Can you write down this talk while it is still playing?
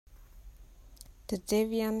The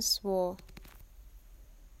Deviant's War.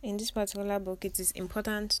 In this particular book, it is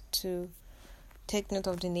important to take note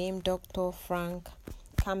of the name Dr. Frank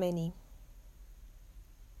Kameny.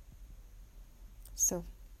 So,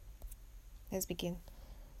 let's begin.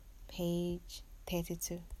 Page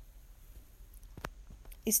 32.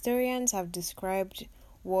 Historians have described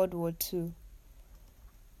World War II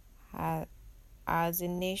as a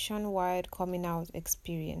nationwide coming out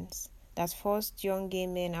experience that forced young gay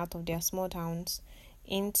men out of their small towns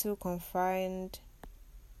into confined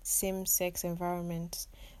same-sex environments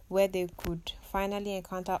where they could finally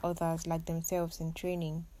encounter others like themselves in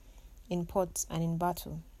training, in ports, and in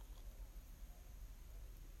battle.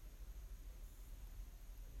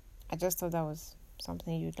 I just thought that was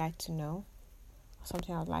something you'd like to know,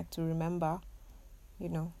 something I'd like to remember,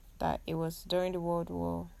 that it was during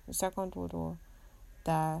the Second World War,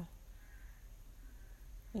 that,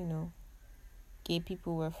 gay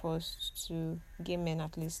people were forced to, gay men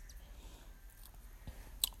at least,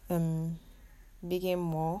 became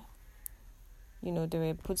more, they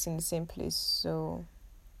were put in the same place, so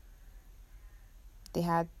they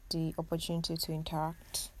had the opportunity to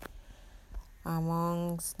interact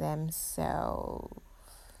amongst themselves,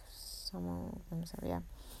 yeah.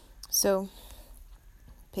 So,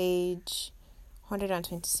 page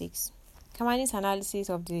 126. Kameny's analysis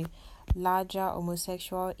of the larger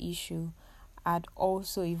homosexual issue had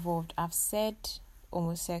also evolved. I've said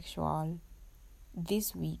homosexual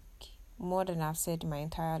this week more than I've said my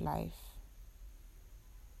entire life.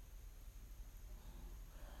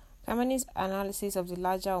 Kameny's analysis of the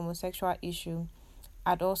larger homosexual issue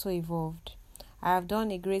had also evolved. I have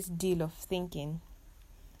done a great deal of thinking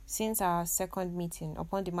since our second meeting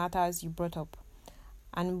upon the matters you brought up,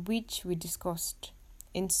 and which we discussed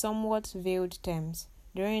in somewhat veiled terms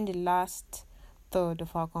during the last third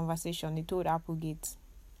of our conversation, he told Applegate.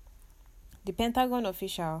 The Pentagon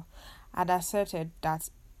official had asserted that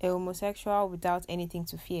a homosexual without anything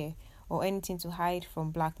to fear or anything to hide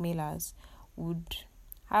from blackmailers would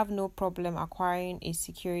have no problem acquiring a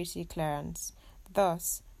security clearance.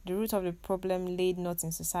 Thus, the root of the problem laid not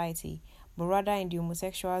in society, but rather in the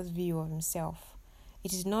homosexual's view of himself.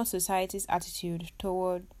 It is not society's attitude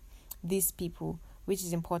toward these people which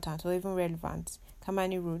is important or even relevant,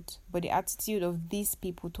 Kameny wrote, but the attitude of these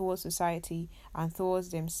people towards society and towards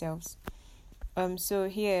themselves. So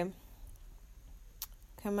here,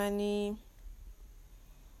 Kameny,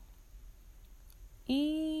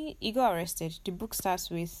 he got arrested. The book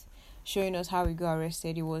starts with showing us how he got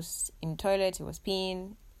arrested. He was in the toilet, he was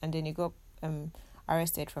peeing, and then he got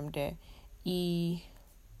arrested from there. He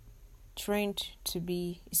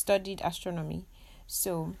studied astronomy,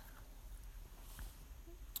 so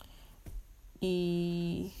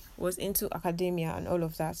he was into academia and all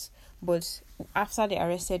of that. But after they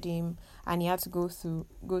arrested him and he had to go to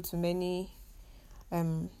many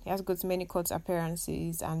court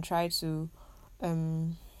appearances and try to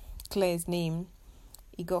clear his name,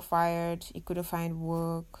 he got fired. He couldn't find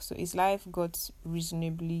work, so his life got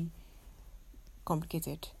reasonably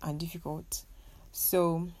complicated and difficult.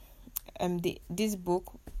 So this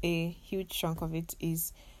book, a huge chunk of it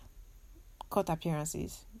is court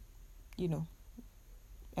appearances.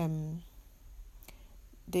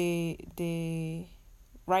 They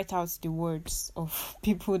write out the words of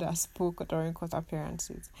people that spoke during court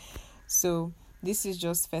appearances. So this is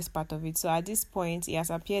just first part of it. So at this point, he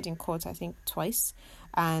has appeared in court, I think, twice,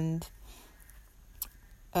 and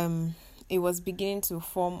it was beginning to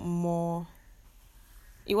form more.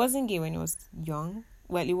 He wasn't gay when he was young.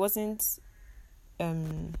 Well, he wasn't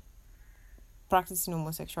practicing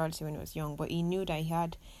homosexuality when he was young, but he knew that he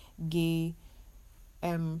had gay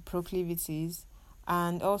proclivities,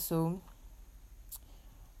 and also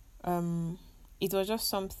it was just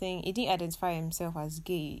something. He didn't identify himself as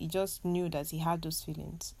gay. He just knew that he had those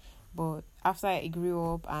feelings. But after he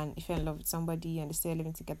grew up and he fell in love with somebody and they started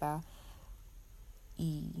living together,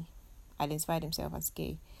 he identified himself as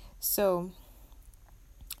gay. So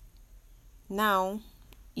now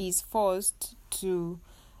he's forced to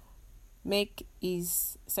make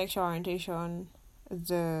his sexual orientation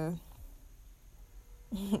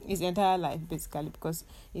his entire life, basically, because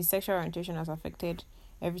his sexual orientation has affected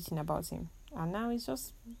everything about him, and now he's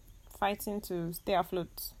just fighting to stay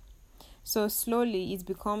afloat. So slowly it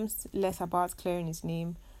becomes less about clearing his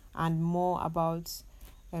name and more about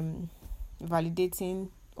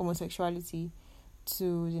validating homosexuality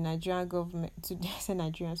to the Nigerian government, to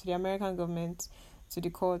the American government, to the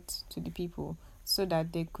court, to the people, so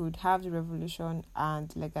that they could have the revolution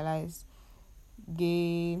and legalize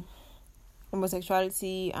gay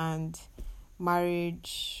homosexuality and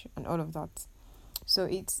marriage and all of that. So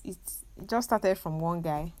it just started from one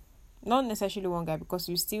guy, not necessarily one guy, because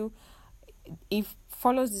if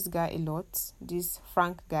follows this guy a lot. This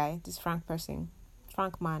Frank person,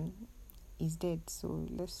 Frank man is dead. So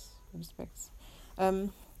let's respect.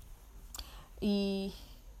 He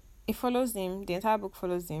follows him. The entire book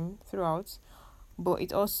follows him throughout, but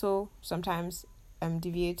it also sometimes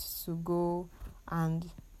deviates to go and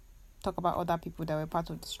talk about other people that were part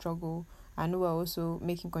of the struggle and who were also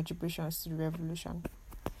making contributions to the revolution.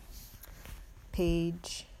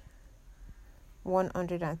 Page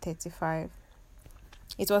 135.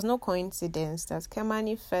 It was no coincidence that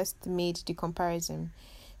Cervini first made the comparison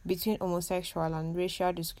between homosexual and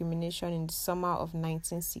racial discrimination in the summer of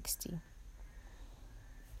 1960.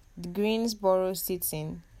 The Greensboro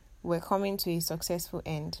sit-in were coming to a successful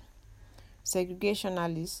end.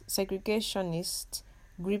 Segregationists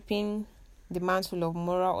gripping the mantle of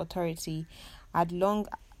moral authority had long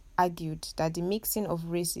argued that the mixing of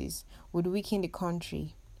races would weaken the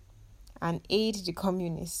country and aid the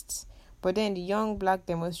communists. But then the young black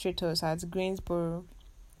demonstrators at Greensboro,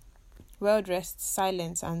 well-dressed,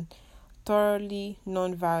 silent, and thoroughly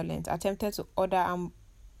non-violent, attempted to order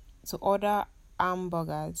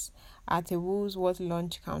hamburgers at a Woolworth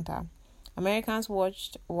lunch counter. Americans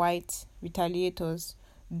watched white retaliators,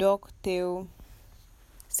 dog-tail,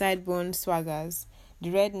 sideburn swaggers, the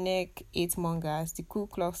redneck hate-mongers, the Ku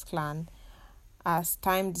Klux Klan, as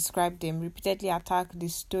Time described them, repeatedly attack the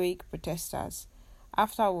stoic protesters.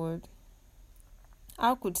 Afterward,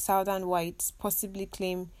 how could Southern whites possibly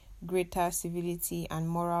claim greater civility and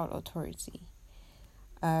moral authority?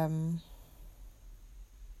 Cervini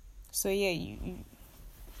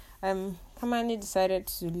decided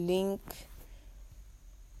to link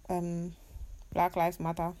Black Lives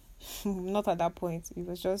Matter. Not at that point. It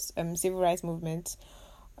was just civil rights movement,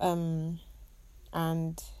 and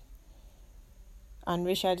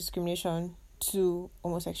racial discrimination to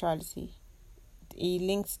homosexuality. He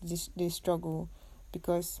linked the struggle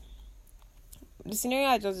because the scenario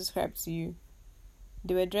I just described to you,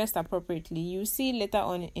 they were dressed appropriately. You see later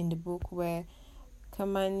on in the book where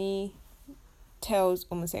Cervini tells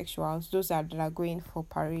homosexuals, those that are going for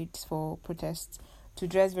parades, for protests, to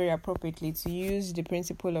dress very appropriately, to use the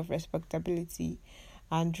principle of respectability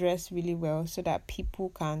and dress really well so that people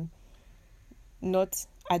can not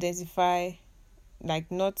identify,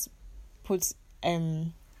 not put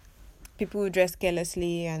people who dress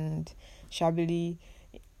carelessly and shabbily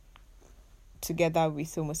together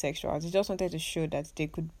with homosexuals. They just wanted to show that they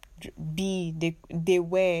could they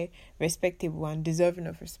were respectable and deserving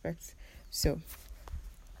of respect. So,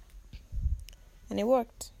 and it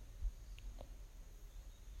worked.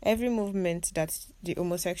 Every movement that the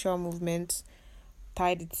homosexual movement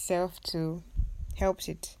tied itself to helps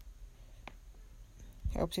it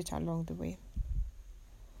along the way.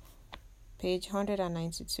 Page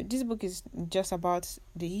 192. This book is just about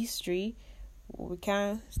the history. We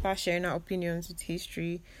can start sharing our opinions with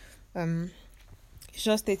history. It's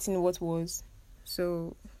just stating what was.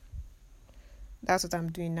 So that's what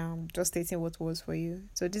I'm doing now. I'm just stating what was for you.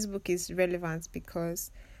 So this book is relevant because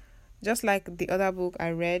just like the other book I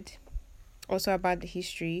read, also about the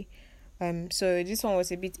history, so this one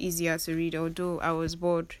was a bit easier to read, although I was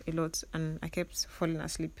bored a lot and I kept falling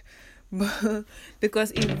asleep. But because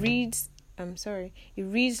it reads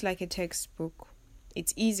like a textbook.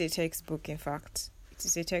 It is a textbook, in fact. It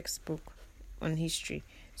is a textbook on history.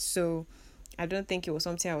 So I don't think it was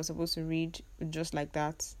something I was supposed to read just like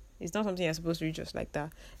that. It's not something you're supposed to read just like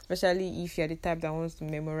that, especially if you're the type that wants to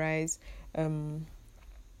memorize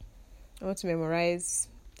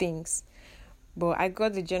things. But I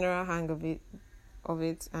got the general hang of it,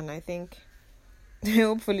 and I think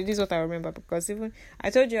hopefully this is what I remember, because even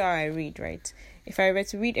I told you how I read, right? If I were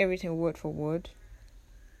to read everything word for word,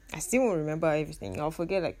 I still won't remember everything. I'll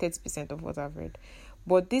forget 30% of what I've read.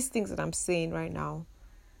 But these things that I'm saying right now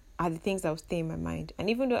are the things that will stay in my mind. And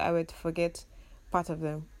even though I were to forget part of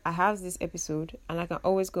them, I have this episode and I can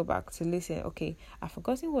always go back to listen. Okay, I've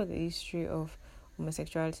forgotten what the history of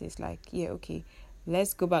homosexuality is like. Yeah, okay,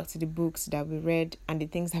 let's go back to the books that we read and the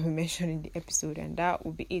things that we mentioned in the episode, and that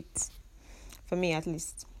will be it. For me, at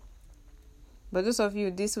least. But those of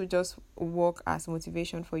you, this will just work as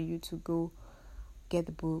motivation for you to go get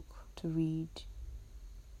the book to read.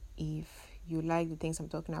 If you like the things I'm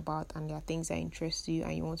talking about and there are things that interest you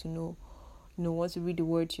and you want to know, want to read the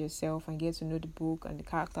word to yourself and get to know the book and the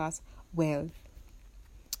characters, well,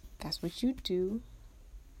 that's what you do.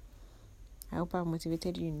 I hope I've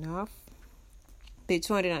motivated you enough. Page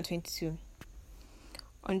 222.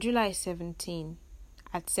 On July 17,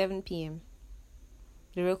 at 7 p.m.,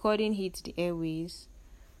 the recording hit the airways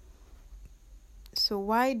So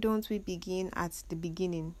why don't we begin at the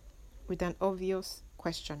beginning with an obvious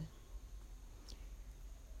question?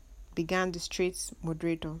 Began the straight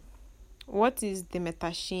moderator. What is the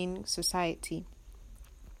Metachine Society?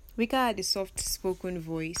 Wicca had a soft-spoken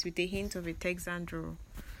voice with a hint of a Texan drawl.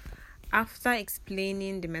 After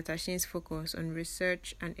explaining the Metachine's focus on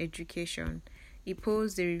research and education, he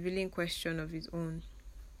posed a revealing question of his own.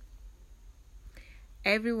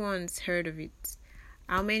 Everyone's heard of it.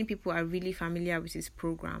 How many people are really familiar with his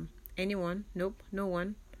program? Anyone? Nope, no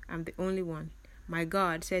one. I'm the only one. My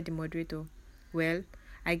God, said the moderator. Well,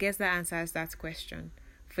 I guess that answers that question.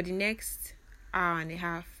 For the next hour and a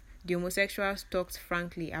half, the homosexuals talked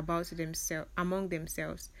frankly about among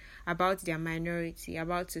themselves, about their minority,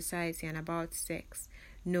 about society, and about sex.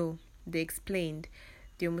 No, they explained.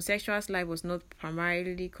 The homosexual's life was not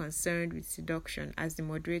primarily concerned with seduction, as the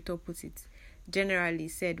moderator put it. Generally,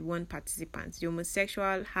 said one participant, the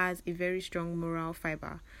homosexual has a very strong moral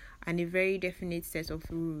fiber and a very definite set of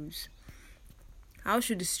rules. How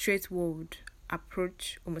should the straight world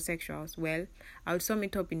approach homosexuals? Well, I would sum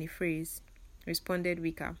it up in a phrase, responded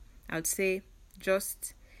Wicca. I would say,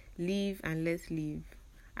 just live and let live.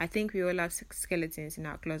 I think we all have skeletons in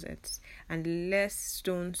our closets, and the less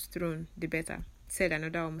stones thrown, the better, said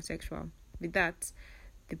another homosexual. With that,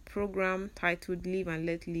 the program titled Live and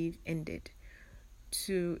Let Live ended.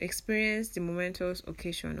 To experience the momentous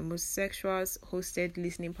occasion, homosexuals hosted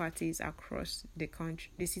listening parties across the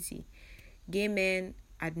city. Gay men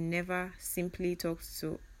had never simply talked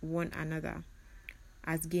to one another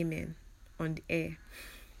as gay men on the air.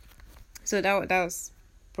 So that was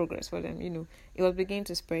progress for them. It was beginning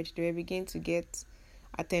to spread. They were beginning to get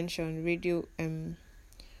attention,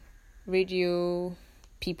 radio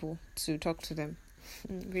people to talk to them,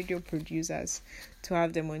 radio producers to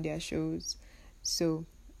have them on their shows. So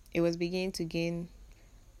it was beginning to gain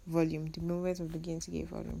volume. The movement was beginning to gain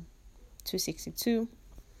volume. 262.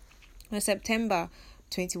 On September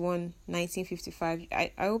 21, 1955,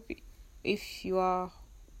 I hope if you are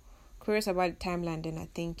curious about the timeline, then I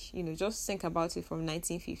think, just think about it from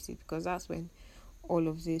 1950, because that's when all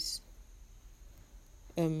of this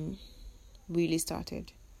really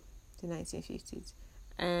started, the 1950s.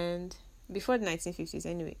 And before the 1950s,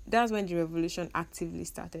 anyway, that's when the revolution actively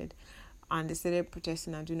started, and they started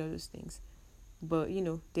protesting and doing all those things. But,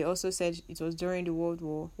 they also said it was during the World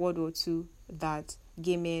War II, that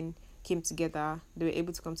gay men came together. They were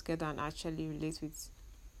able to come together and actually relate with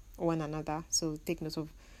one another. So take note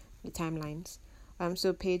of the timelines.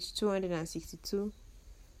 So page 262.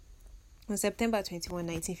 On September 21,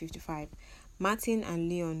 1955, Martin and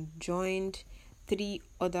Leon joined 3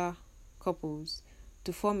 other couples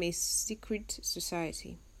to form a secret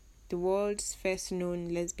society, the world's first known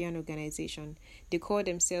lesbian organization. They called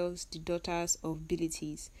themselves the Daughters of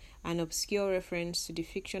Bilitis, an obscure reference to the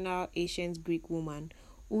fictional ancient Greek woman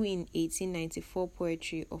who in 1894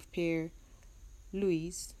 poetry of Pierre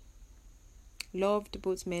Louis loved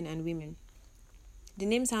both men and women. The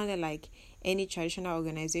name sounded like any traditional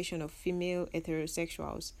organization of female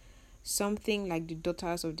heterosexuals, something like the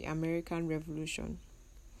Daughters of the American Revolution,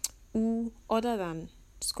 who, other than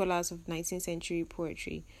scholars of 19th century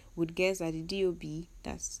poetry, would guess that the DOB,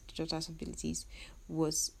 that's the Daughters of Bilitis,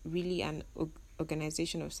 was really an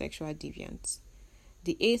organization of sexual deviants.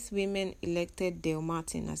 The 8th women elected Dale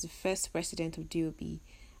Martin as the first president of DOB,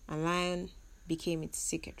 and Lyon became its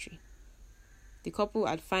secretary. The couple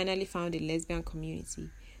had finally found a lesbian community.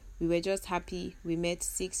 We were just happy we met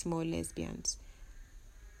 6 more lesbians,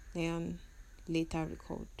 Lyon later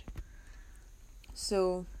recalled.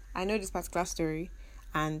 So, I know this particular story,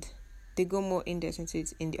 and they go more in depth into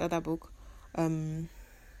it in the other book, The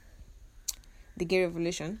Gay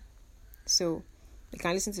Revolution. So, you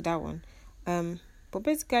can listen to that one. But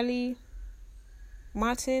basically,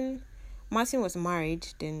 Martin was married,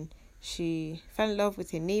 then she fell in love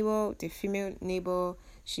with a neighbor, with a female neighbor.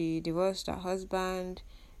 She divorced her husband.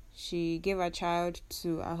 She gave her child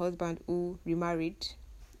to her husband, who remarried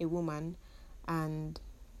a woman. And,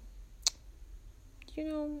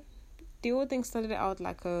 the whole thing started out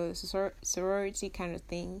like a sorority kind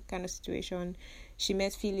of situation. She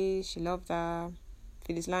met Phyllis. She loved her.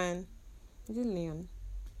 Phyllis Lyon. Is it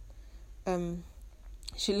Leon?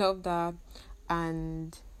 She loved her.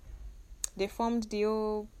 And they formed the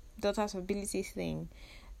whole Daughters of Bilitis thing.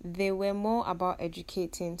 They were more about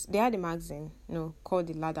educating. They had a magazine, called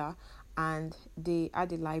The Ladder, and they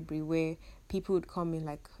had a library where people would come in,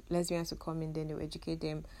 like lesbians would come in, then they would educate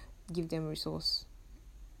them, give them resource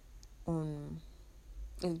on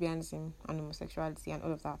lesbianism and homosexuality and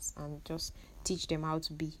all of that, and just teach them how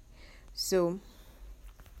to be. So,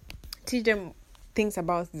 teach them things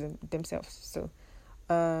about themselves. So,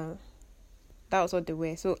 That was what they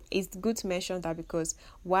were. So it's good to mention that, because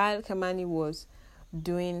while Kamani was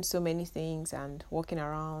doing so many things and walking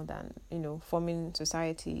around and, forming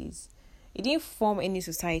societies, he didn't form any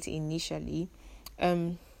society initially,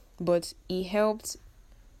 but he helped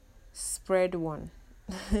spread one.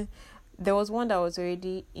 There was one that was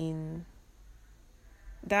already in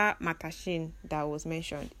that Matashin that was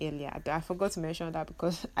mentioned earlier. I forgot to mention that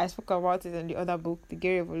because I spoke about it in the other book, The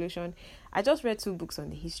Gay Revolution. I just read 2 books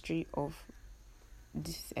on the history of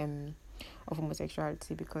this of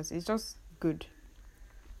homosexuality, because it's just good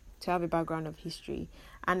to have a background of history.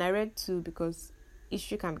 And I read 2 because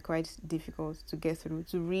history can be quite difficult to get through,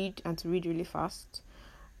 to read really fast.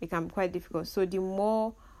 It can be quite difficult. So the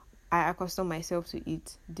more I accustom myself to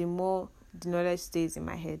it, the more the knowledge stays in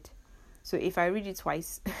my head. So if I read it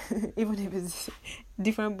twice, even if it's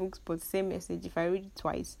different books but same message, if I read it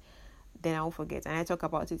twice, then I won't forget. And I talk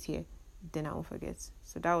about it here, then I won't forget.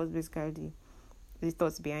 So that was basically the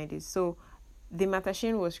thoughts behind it. So the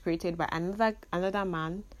Matashin was created by another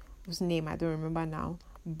man whose name I don't remember now,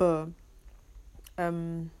 but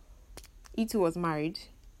he too was married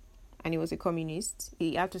and he was a communist.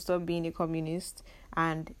 He had to stop being a communist,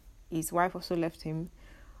 and his wife also left him.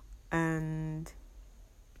 And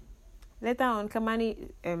later on,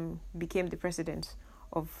 Kamani became the president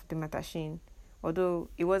of the Matashin, although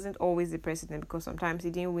he wasn't always the president, because sometimes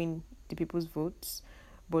he didn't win the people's votes.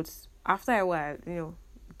 But after a while,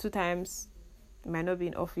 2 times he might not be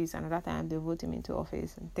in office, and another time they vote him into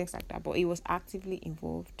office and things like that. But he was actively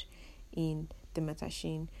involved in the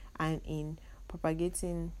Matashin and in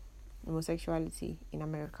propagating homosexuality in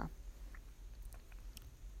America.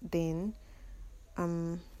 Then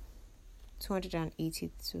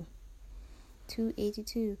 282.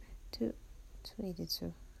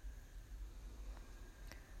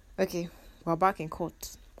 Okay, we're back in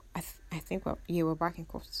court. I think we're back in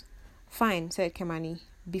court. Fine, said Kemani.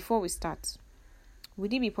 Before we start,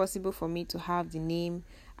 would it be possible for me to have the name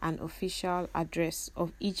and official address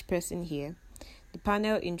of each person here? The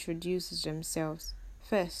panel introduces themselves.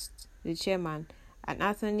 First, the chairman, an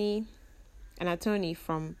attorney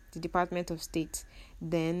from the Department of State,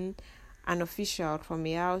 then an official from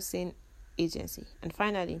a housing agency, and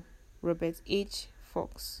finally, Robert H.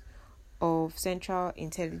 Fox of Central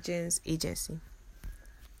Intelligence Agency.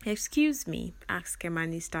 Excuse me, asked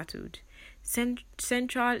Kemani, startled.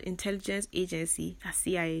 Central Intelligence Agency, a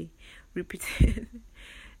CIA, repeated.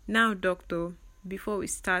 Now, doctor, before we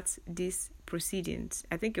start these proceedings,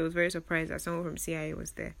 I think he was very surprised that someone from CIA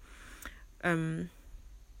was there.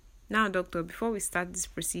 Now, doctor, before we start these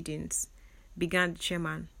proceedings, began the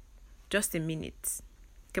chairman. Just a minute,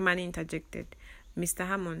 Kemani interjected. Mr.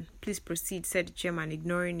 Hammond, please proceed, said the chairman,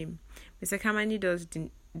 ignoring him. Mr. Kemani, does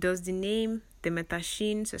the name the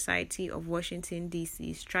Matashin Society of Washington,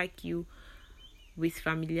 D.C. strike you with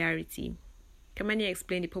familiarity? Kemani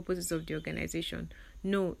explained the purposes of the organization.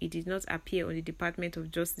 No, it did not appear on the Department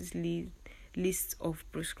of Justice list of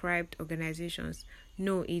proscribed organizations.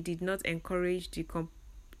 No, it did not encourage the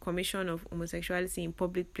commission of homosexuality in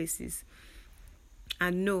public places.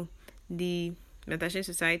 And no, the Matashin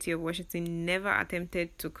Society of Washington never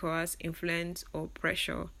attempted to coerce, influence, or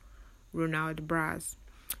pressure Ronald Braz.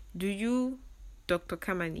 Do you, Dr.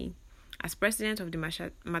 Kamani, as president of the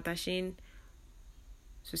Matashin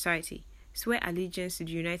Society, swear allegiance to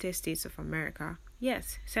the United States of America?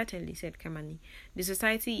 Yes, certainly, said Kamani. The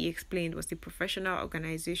society, he explained, was a professional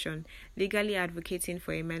organization legally advocating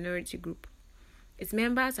for a minority group. Its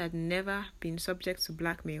members had never been subject to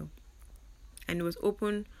blackmail, and it was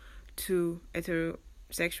open to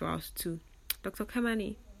heterosexuals too. Dr.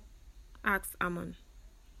 Kamani asked Amon,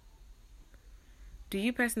 do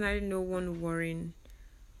you personally know one Warren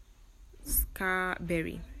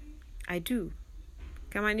Scarberry? I do.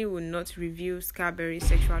 Kamani would not reveal Scarberry's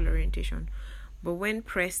sexual orientation, but when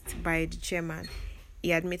pressed by the chairman,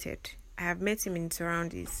 he admitted, I have met him in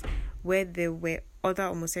surroundings where there were other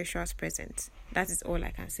homosexuals present. That is all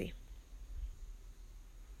I can say.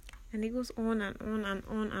 And it goes on and on and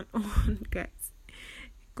on and on, guys.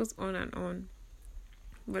 It goes on and on.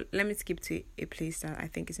 But let me skip to a place that I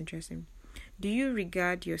think is interesting. Do you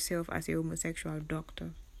regard yourself as a homosexual,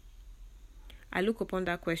 doctor? I look upon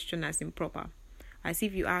that question as improper, as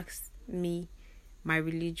if you asked me my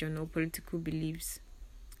religion or political beliefs.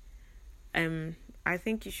 I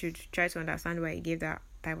think you should try to understand why I gave that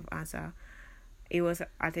type of answer. It was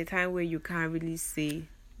at a time where you can't really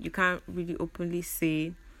openly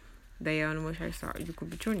say that you're an homosexual. You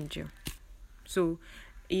could be thrown in jail. So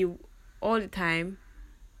all the time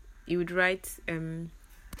you would write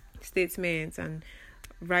statements and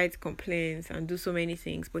write complaints and do so many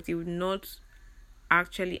things, but you would not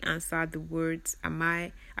actually answer the words,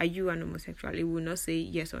 are you an homosexual? It will not say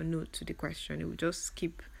yes or no to the question. It will just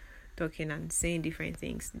keep talking and saying different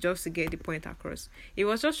things just to get the point across. He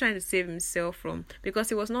was just trying to save himself from,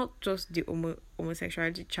 because it was not just the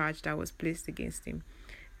homosexuality charge that was placed against him.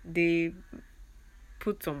 They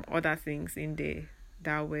put some other things in there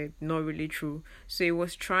that were not really true. So he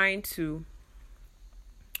was trying to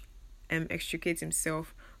extricate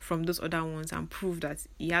himself from those other ones and prove that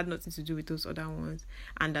he had nothing to do with those other ones,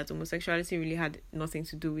 and that homosexuality really had nothing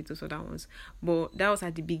to do with those other ones. But that was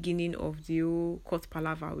at the beginning of the whole court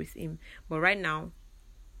palaver with him. But right now,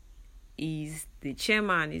 he's the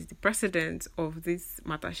chairman, he's the president of this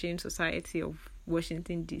Matashane Society of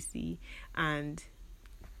Washington, D.C., and,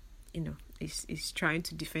 is trying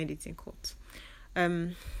to defend it in court.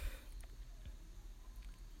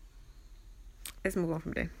 Let's move on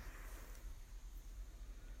from there.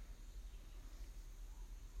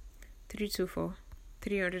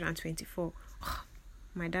 324. Oh,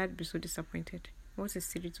 my dad would be so disappointed. What is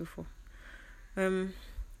 324?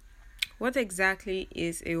 What exactly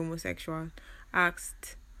is a homosexual?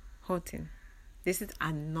 Asked Horton. This is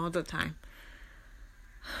another time.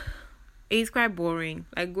 It's quite boring.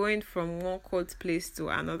 Like going from one court place to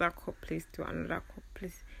another court place to another court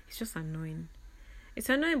place. It's just annoying. It's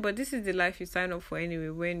annoying, but this is the life you sign up for anyway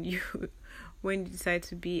when you decide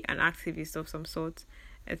to be an activist of some sort,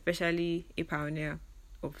 especially a pioneer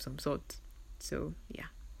of some sort. So, yeah.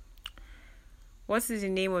 What is the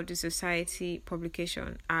name of the society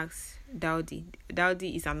publication? Asks Dowdy.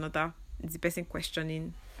 Dowdy is the person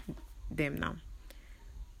questioning them now.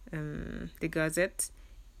 The Gazette.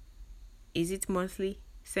 Is it monthly?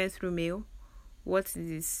 Sent through mail? What is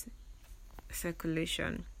this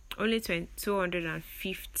circulation? Only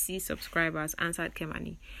 250 subscribers, answered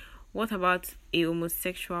Kemani. What about a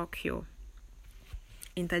homosexual cure?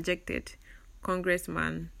 Interjected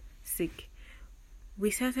Congressman Sick.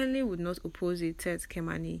 We certainly would not oppose it, said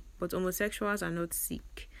Kemani, but homosexuals are not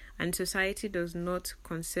sick, and society does not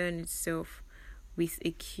concern itself with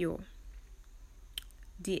a cure.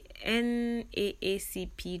 The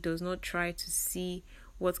NAACP does not try to see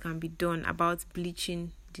what can be done about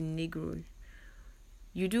bleaching the Negro.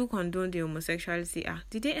 You do condone the homosexuality act.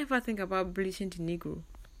 Did they ever think about bleaching the Negro?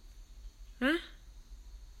 Huh?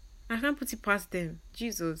 I can't put it past them.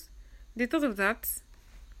 Jesus. They thought of that?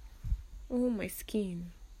 Oh, my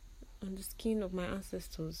skin. On the skin of my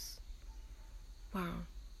ancestors. Wow.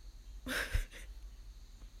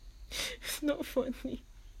 It's not funny.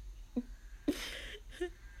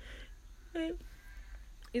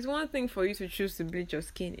 It's one thing for you to choose to bleach your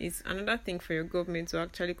skin. It's another thing for your government to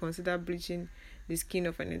actually consider bleaching the skin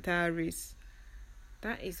of an entire race.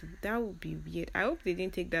 That would be weird. I hope they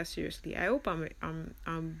didn't take that seriously. I hope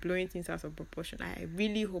I'm blowing things out of proportion. I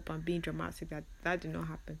really hope I'm being dramatic that did not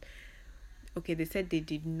happen. Okay, they said they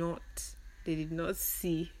did not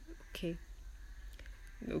see.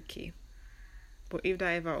 Okay. But if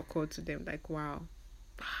that ever occurred to them, like, wow.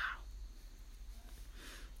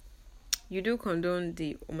 You do condone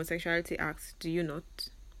the homosexuality act, do you not?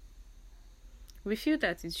 We feel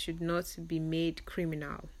that it should not be made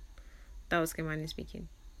criminal. That was Kemani speaking.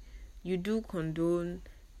 You do condone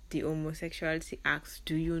the homosexuality act,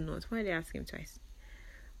 do you not? Why are they asking him twice?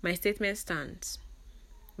 My statement stands.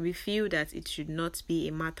 We feel that it should not be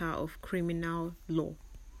a matter of criminal law.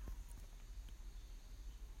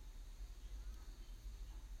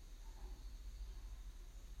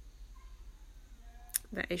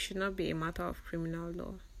 That it should not be a matter of criminal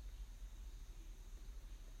law.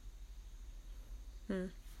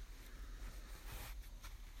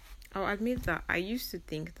 I'll admit that I used to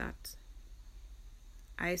think that.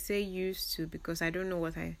 I say used to because I don't know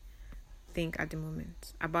what I think at the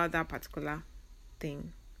moment about that particular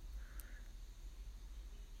thing.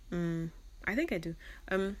 I think I do.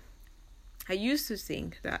 I used to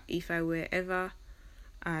think that if I were ever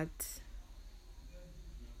at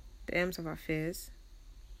the ends of affairs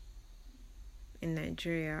in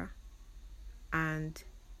Nigeria and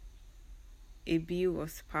a bill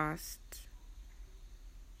was passed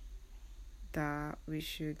that we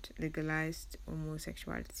should legalize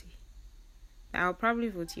homosexuality, I'll probably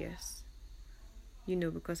vote yes.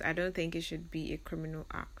 Because I don't think it should be a criminal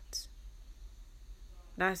act.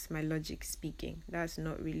 That's my logic speaking. That's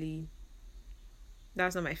not my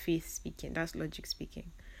faith speaking. That's logic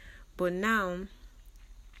speaking. But now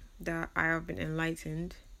that I have been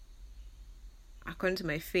enlightened, according to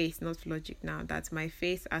my faith, not logic now, that my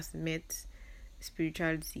faith has met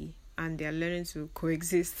spirituality and they are learning to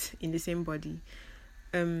coexist in the same body,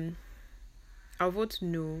 I'll vote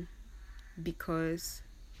no because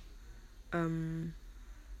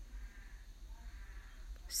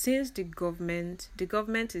since the government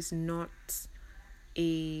is not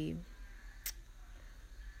a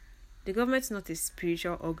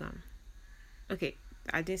spiritual organ. Okay,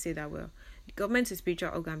 I didn't say that well. The government is a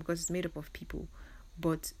spiritual organ because it's made up of people,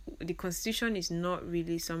 but the constitution is not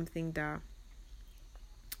really something that,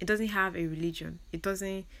 it doesn't have a religion.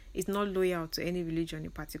 It's not loyal to any religion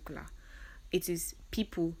in particular. It is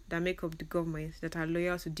people that make up the government that are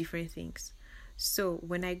loyal to different things. So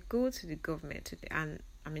when I go to the government and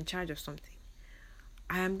I'm in charge of something,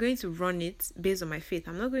 I am going to run it based on my faith.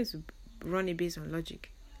 I'm not going to run it based on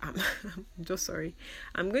logic. I'm just sorry.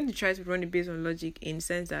 I'm going to try to run it based on logic, in the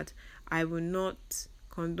sense that I will not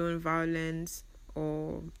condone violence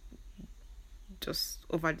or just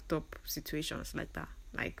over the top situations like that.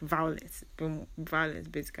 Like violence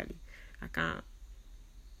basically. I can't,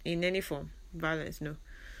 in any form, violence, no.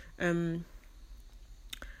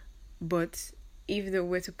 But if they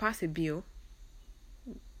were to pass a bill,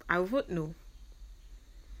 I would vote no.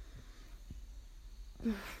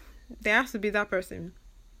 There has to be that person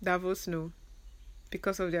that votes no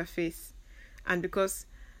because of their faith. And because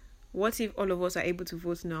what if all of us are able to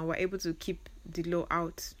vote now? We're able to keep the law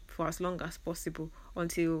out for as long as possible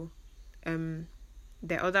until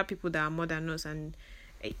there are other people that are more than us, and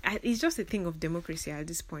it's just a thing of democracy at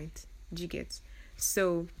this point. Do you get?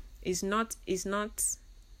 So it's not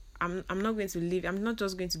I'm not going to leave. I'm not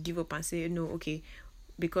just going to give up and say no, okay,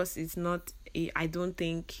 because it's not I don't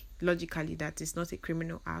think logically that it's not a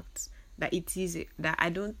criminal act, that it is that I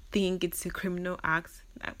don't think it's a criminal act.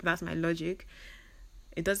 That's my logic.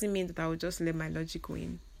 It doesn't mean that I will just let my logic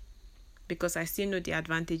win, because I still know the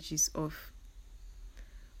advantages of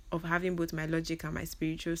having both my logic and my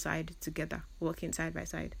spiritual side together, working side by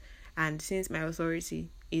side. And since my authority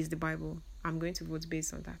is the Bible, I'm going to vote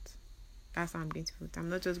based on that. That's how I'm going to vote. I'm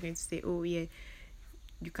not just going to say, oh yeah,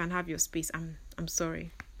 you can have your space. I'm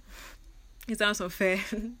sorry. It sounds unfair.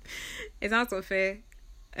 It sounds unfair.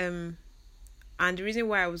 And the reason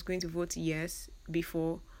why I was going to vote yes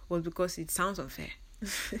before was because it sounds unfair.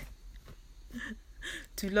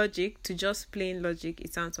 To just plain logic,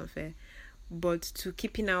 it sounds unfair. But to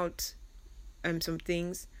keeping out some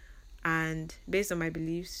things, and based on my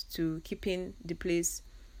beliefs, to keeping the place,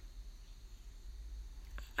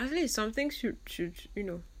 at least some things should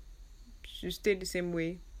stay the same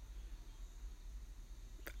way.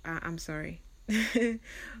 I'm sorry.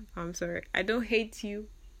 I'm sorry. I don't hate you.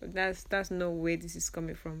 That's no way this is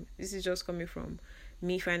coming from. This is just coming from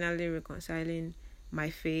me finally reconciling my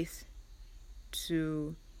faith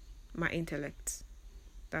to my intellect.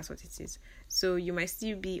 That's what it is. So you might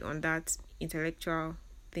still be on that intellectual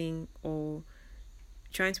thing, or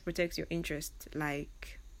trying to protect your interest,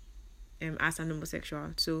 like as an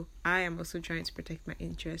homosexual. So I am also trying to protect my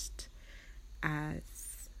interest as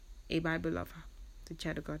a Bible lover, the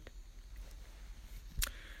child of God.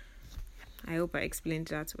 I hope I explained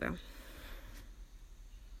that well.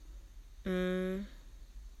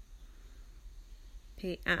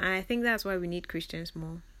 Okay, and I think that's why we need Christians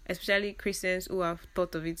more, especially Christians who have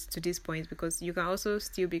thought of it to this point, because you can also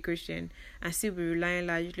still be Christian and still be relying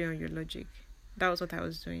largely on your logic. That was what I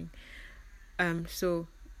was doing. So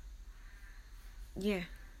yeah,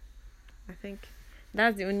 I think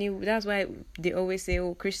that's why they always say,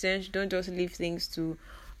 oh, Christians don't just leave things to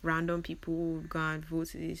random people who go and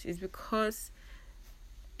vote this. It's because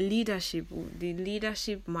the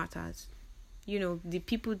leadership matters. The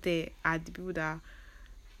people there are the people that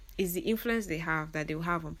is the influence they have, that they will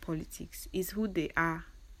have on politics, is who they are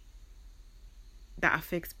that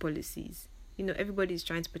affects policies. Everybody is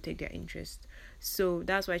trying to protect their interest. So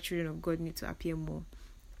that's why children of God need to appear more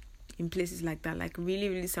in places like that. Like really,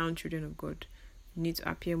 really sound children of God need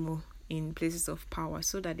to appear more in places of power,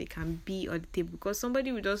 so that they can be on the table. Because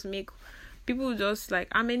somebody will just make people just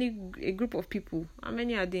like, a group of people, how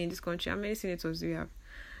many are there in this country? How many senators do we have?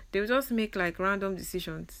 They will just make like random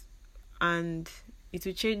decisions, and it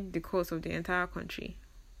will change the course of the entire country.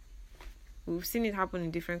 We've seen it happen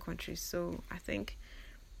in different countries. So I think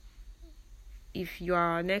if you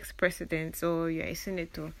are our next president or you're a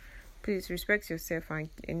senator, please respect yourself and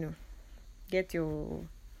get your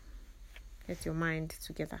mind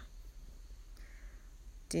together.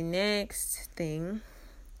 The next thing,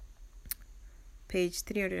 page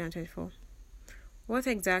 324. What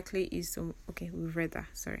exactly is okay, we've read that.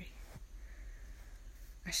 Sorry.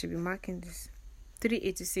 I should be marking this.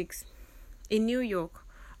 386. In New York,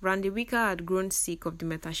 Randy Wicker had grown sick of the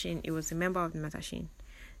Metachine. He was a member of the Metachine.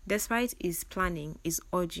 Despite his planning, his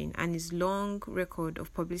urging, and his long record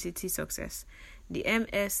of publicity success, the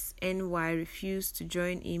MSNY refused to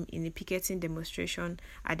join him in a picketing demonstration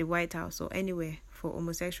at the White House or anywhere for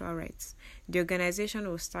homosexual rights. The organization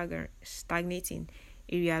was stagnating,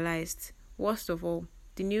 he realized. Worst of all,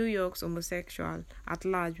 the New York's homosexuals at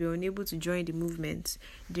large were unable to join the movement.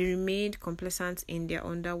 They remained complacent in their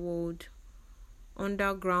underground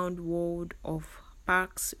world of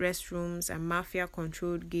parks, restrooms, and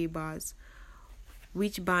mafia-controlled gay bars,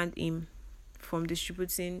 which banned him from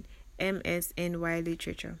distributing MSNY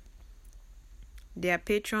literature. Their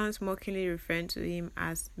patrons mockingly referred to him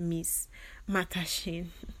as Miss Matashin.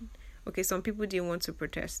 Okay, some people didn't want to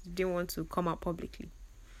protest, didn't want to come out publicly.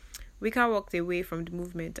 Wicca walked away from the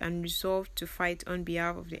movement and resolved to fight on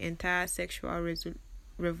behalf of the entire sexual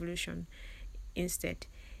revolution. Instead,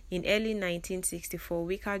 in early 1964,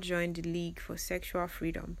 Wicca joined the League for Sexual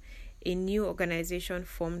Freedom, a new organization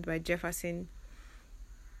formed by Jefferson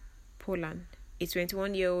Poland, a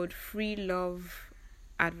 21-year-old free love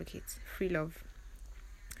advocate. Free love.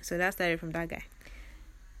 So that started from that guy.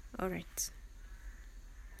 All right.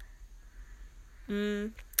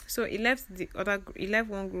 So he left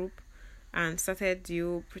one group and started the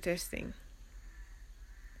whole protesting.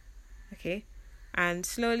 Okay, and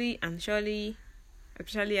slowly and surely,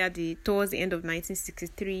 especially towards the end of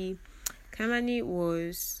 1963, Kamani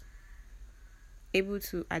was able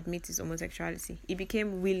to admit his homosexuality. He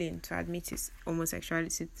became willing to admit his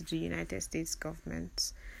homosexuality to the United States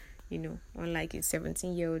government. Unlike his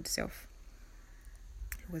 17-year-old self.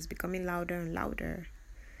 It was becoming louder and louder.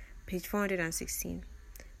 Page 416.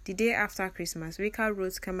 The day after Christmas, Wicca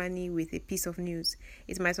wrote Kamani with a piece of news.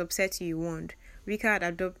 It might upset you, he warned. Wicca had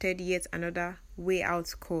adopted yet another way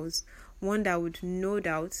out cause, one that would no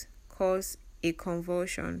doubt cause a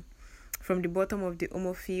convulsion from the bottom of the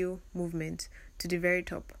homophile movement to the very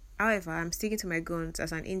top. However, I'm sticking to my guns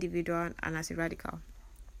as an individual and as a radical.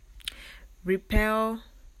 Repel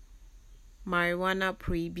marijuana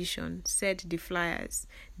prohibition, said the flyers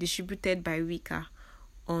distributed by Wicca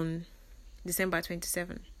on December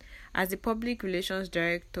 27. As the public relations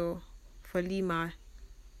director for Lima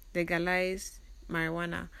legalized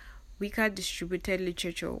marijuana, Wicca distributed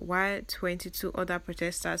literature while 22 other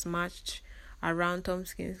protesters marched around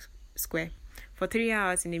Tompkins Square. For 3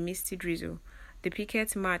 hours in a misty drizzle, the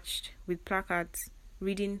pickets marched with placards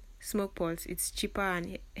reading, "Smoke pot, it's cheaper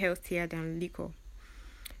and healthier than liquor,"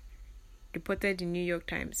 reported the New York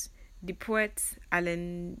Times. The poet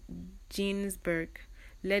Allen Ginsberg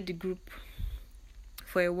led the group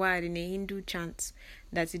for a while in a Hindu chant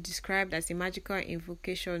that he described as a magical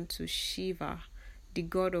invocation to Shiva, the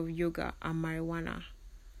god of yoga and marijuana.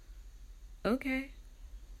 Okay.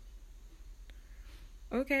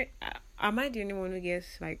 Am I the only one who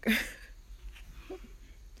gets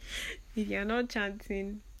if you're not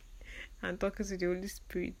chanting and talking to the Holy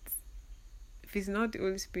Spirit, if it's not the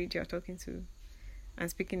Holy Spirit you're talking to and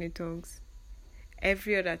speaking in tongues,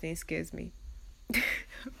 every other thing scares me.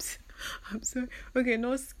 I'm so okay,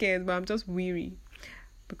 not scared, but I'm just weary,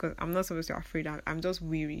 because I'm not supposed to be afraid. I'm just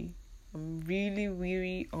weary. I'm really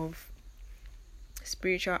weary of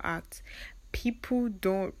spiritual acts. People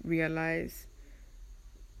don't realize.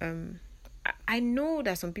 I know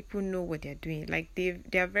that some people know what they're doing. They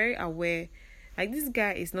are very aware. This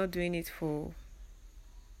guy is not doing it for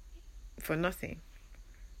nothing.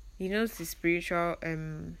 He knows the spiritual.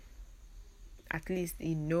 At least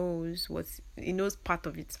he knows part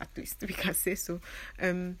of it. At least we can say so.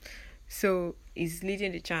 So he's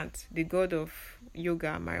leading the chant, the god of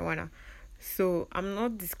yoga, marijuana. So I'm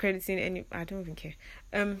not discrediting any. I don't even care.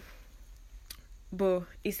 But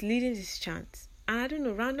he's leading this chant. And I don't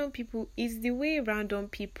know, random people, it's the way random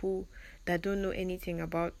people that don't know anything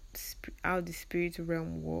about how the spirit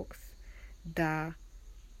realm works that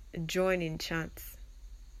join in chants,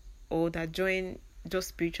 or that join just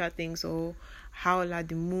spiritual things, or howl at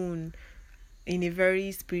the moon in a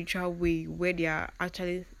very spiritual way where they are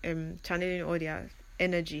actually channeling all their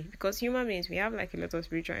energy. Because human beings, we have a lot of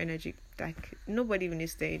spiritual energy, nobody even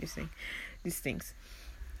needs to say these things.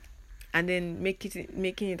 And then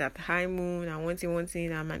making it at high moon and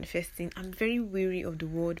wanting and manifesting. I'm very weary of the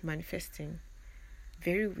word manifesting.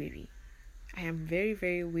 Very weary. I am very,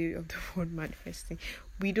 very weary of the word manifesting.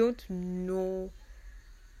 We don't know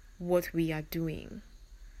what we are doing.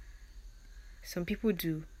 Some people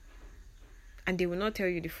do, and they will not tell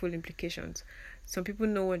you the full implications. Some people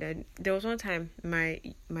know that. There was one time my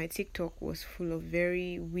TikTok was full of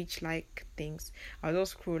very witch-like things. I was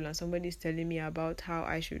just scrolling and somebody's telling me about how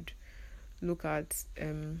I should look at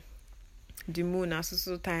the moon at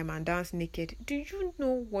so time and dance naked. Do you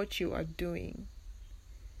know what you are doing?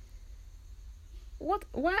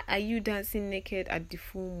 Why are you dancing naked at the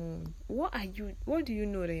full moon? What do you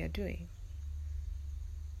know that you're doing?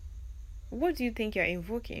 What do you think you're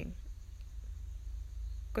invoking?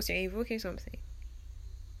 Because you're invoking something.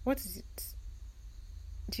 What is it?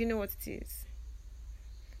 Do you know what it is?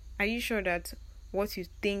 Are you sure that what you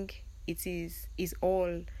think it is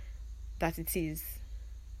all that it is?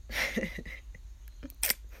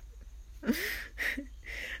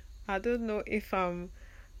 I don't know if I'm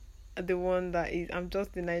the one that is. I'm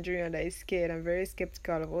just the Nigerian that is scared. I'm very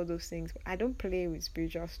skeptical of all those things. I don't play with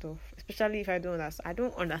spiritual stuff, especially if I don't understand. I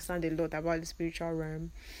don't understand a lot about the spiritual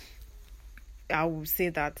realm. I will say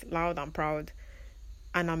that loud and proud,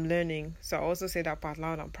 and I'm learning. So I also say that part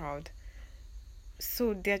loud and proud.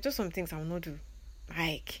 So there are just some things I will not do.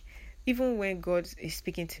 Like, even when God is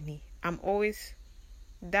speaking to me, I'm always,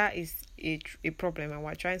 that is a problem, and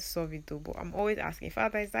we're trying to solve it though. But I'm always asking,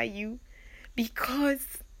 Father, is that you? Because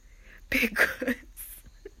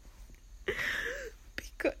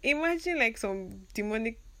imagine like some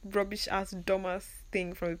demonic rubbish ass dumbass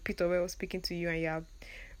thing from the pit of hell speaking to you, and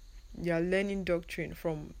you're learning doctrine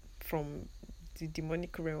from the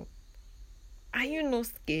demonic realm. Are you not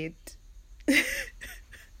scared?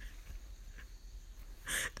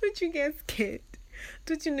 Don't you get scared?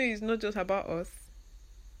 Don't you know it's not just about us?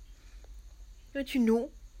 Don't you know?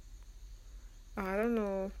 I don't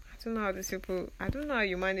know how these people, I don't know how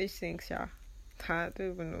you manage things, yeah. I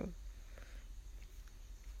don't even know.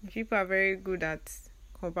 People are very good at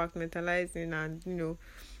compartmentalizing and,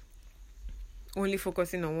 only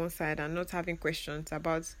focusing on one side and not having questions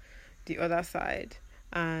about the other side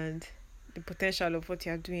and the potential of what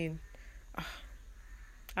you're doing.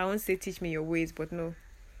 I won't say teach me your ways, but no.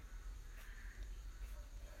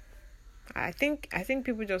 I think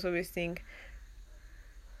people just always think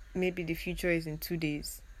maybe the future is in 2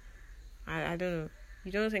 days. I don't know.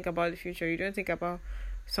 You don't think about the future. You don't think about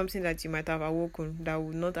something that you might have awoken that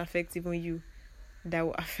will not affect even you, that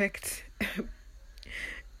will affect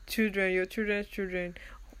children, your children's children.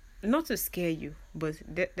 Not to scare you, but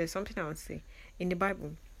there's something I would say. In the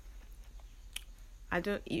Bible,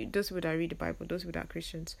 those people that read the Bible, those people that are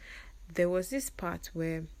Christians, there was this part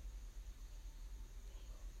where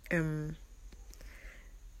there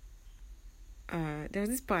was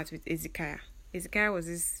this part with Ezekiel. Ezekiel was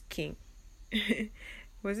this king.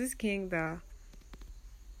 Was this king that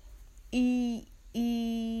a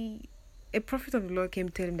prophet of the Lord came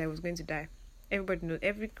to tell him that he was going to die. Everybody knows,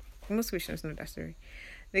 most Christians know that story.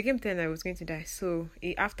 They came to tell him that he was going to die. So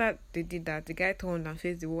after they did that, the guy turned and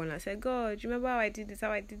faced the wall and said, God, remember how I did this,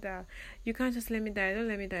 how I did that? You can't just let me die. Don't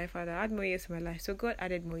let me die, Father. Add more years to my life. So God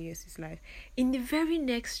added more years to his life. In the very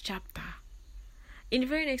next chapter,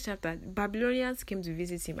 Babylonians came to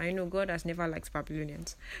visit him. I know God has never liked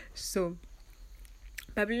Babylonians. So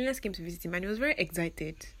Babylonians came to visit him and he was very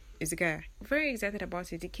excited. Ezekiel, very excited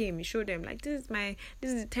about it. He came, he showed them, like, this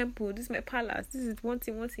is the temple, this is my palace, this is one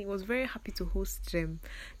thing. He was very happy to host them.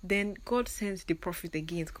 Then God sent the prophet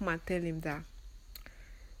again to come and tell him that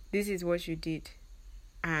this is what you did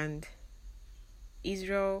and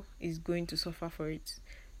Israel is going to suffer for it.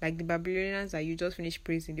 Like the Babylonians that you just finished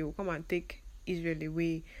praising, they will come and take Israel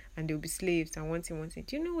away and they'll be slaves and one thing.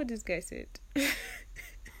 Do you know what this guy said?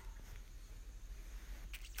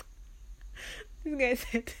 This guy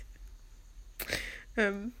said,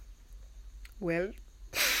 well,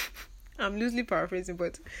 I'm loosely paraphrasing,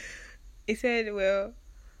 but he said, well,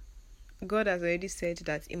 God has already said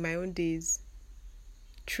that in my own days,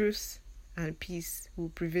 truth and peace will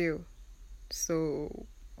prevail. So,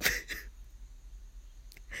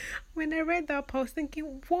 when I read that, I was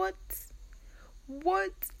thinking, what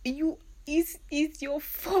is your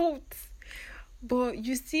fault? But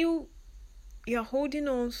you're holding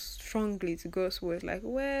on strongly to God's word. Like,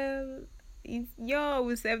 well, y'all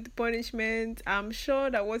will serve the punishment. I'm sure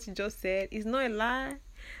that what you just said is not a lie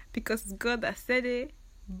because it's God that said it.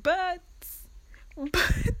 But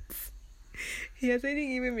he has already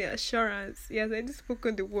given me assurance. He has already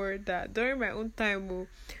spoken the word that during my own time,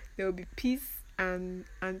 there will be peace and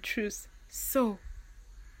truth. So,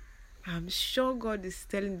 I'm sure God is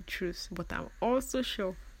telling the truth, but I'm also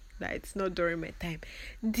sure that it's not during my time.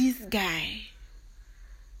 This guy,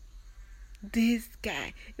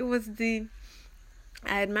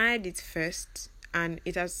 I admired it first, and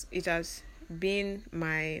it has been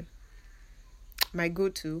my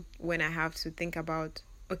go-to when I have to think about,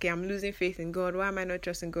 okay, I'm losing faith in God. Why am I not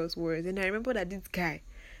trusting God's words? And I remember that this guy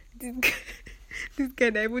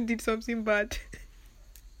that even did something bad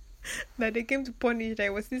that they came to punish. I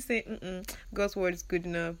was still saying, God's word is good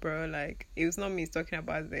enough, bro. Like, it was not me he's talking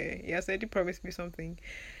about there. He has already promised me something.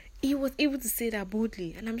 He was able to say that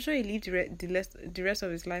boldly, and I'm sure he lived the rest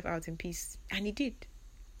of his life out in peace, and he did.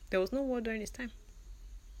 There was no war during his time.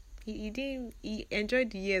 He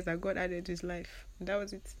enjoyed the years that God added to his life. That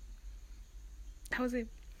was it.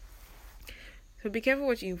 So be careful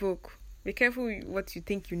what you invoke. Be careful what you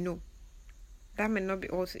think you know. That may not be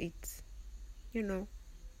all to it. Not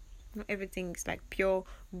everything is like pure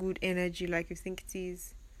good energy like you think it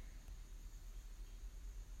is.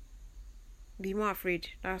 Be more afraid.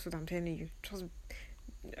 That's what I'm telling you.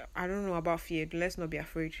 I don't know about fear. Let's not be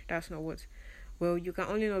afraid. That's not what. Well, you can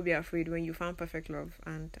only not be afraid when you found perfect love.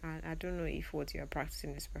 And I don't know if what you are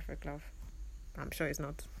practicing is perfect love. I'm sure it's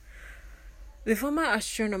not. The former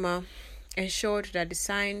astronomer ensured that the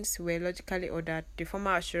signs were logically ordered. The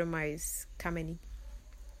former astronomer is Kameni.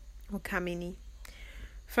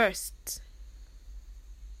 First,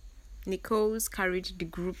 Nichols carried the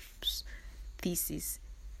group's thesis.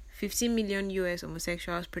 15 million US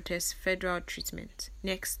homosexuals protest federal treatment.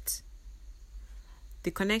 Next,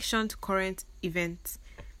 the connection to current events.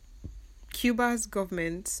 Cuba's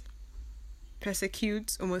government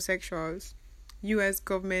persecutes homosexuals. US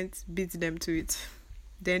government beats them to it.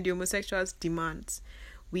 Then the homosexuals demand,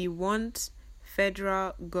 we want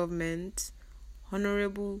federal government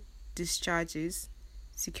honorable discharges,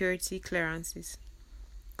 security clearances.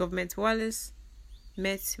 Government Wallace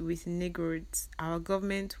met with Negroids. Our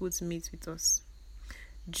government would meet with us.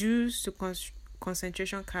 Jews to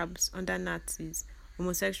concentration camps under Nazis.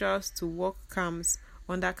 Homosexuals to work camps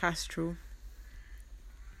under Castro.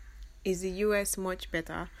 Is the US much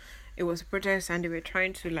better? It was a protest and they were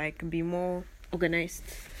trying to be more organized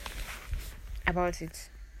about it.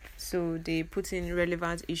 So they put in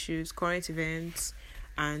relevant issues, current events,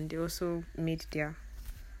 and they also made their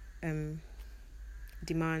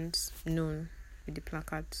demands known with the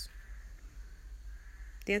placards.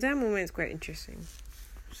 The entire movement is quite interesting.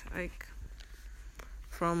 It's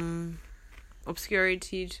from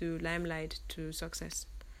obscurity to limelight to success.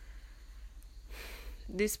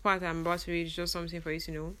 This part I'm about to read is just something for you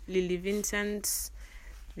to know. Lily Vincent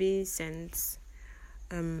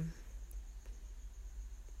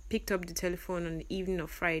picked up the telephone on the evening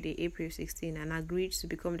of Friday, April 16, and agreed to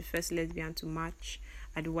become the first lesbian to march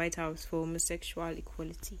at the White House for homosexual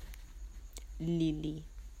equality. Lily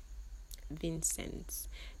Vincent.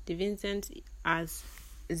 The Vincent has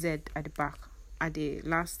Z at the back, at the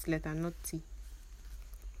last letter, not T.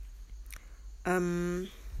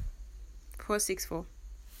 464.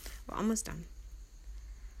 We're almost done.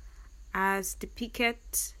 As the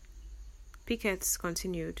pickets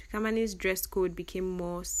continued, Kamani's dress code became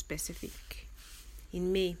more specific.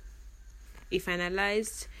 In May, he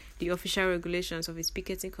finalized the official regulations of his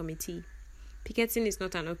picketing committee. Picketing is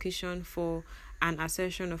not an occasion for an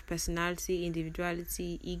assertion of personality,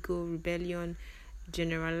 individuality, ego, rebellion,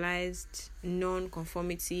 generalized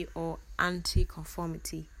non-conformity, or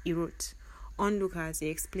anti-conformity, he wrote. Onlookers, he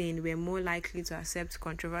explained, were more likely to accept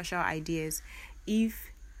controversial ideas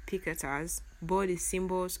if picketers bore the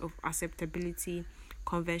symbols of acceptability,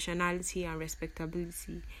 conventionality, and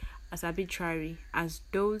respectability, as arbitrary as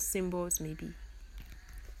those symbols may be.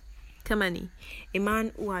 Kamani, a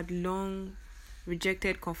man who had long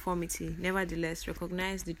rejected conformity, nevertheless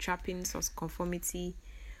recognized the trappings of conformity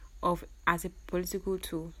as a political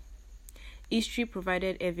tool. History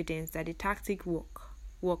provided evidence that the tactic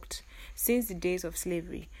worked. Since the days of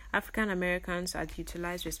slavery, African Americans had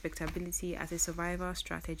utilized respectability as a survival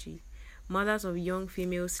strategy. Mothers of young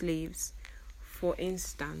female slaves, for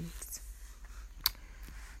instance,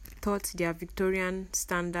 taught their Victorian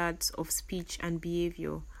standards of speech and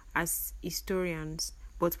behavior as historians,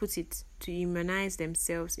 but put it to humanize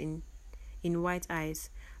themselves in white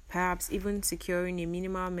eyes, perhaps even securing a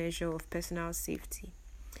minimal measure of personal safety.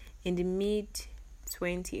 In the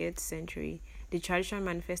mid-20th century, the tradition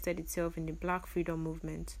manifested itself in the Black Freedom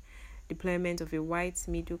Movement, deployment of a white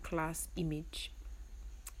middle-class image.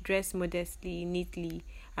 Dress modestly, neatly,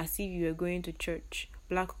 as if you were going to church,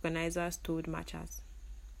 Black organizers told marchers.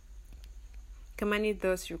 Kamani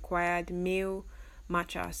thus required male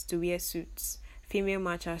marchers to wear suits, female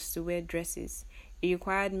marchers to wear dresses. He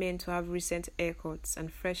required men to have recent haircuts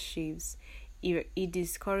and fresh shaves. He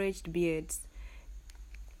discouraged beards.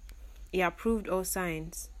 He approved all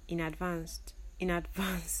signs in advance.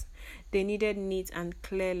 They needed neat and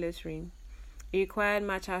clear lettering. He required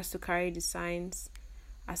marchers to carry the signs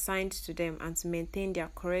assigned to them and to maintain their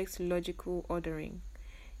correct logical ordering.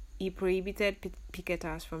 He prohibited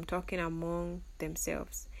picketers from talking among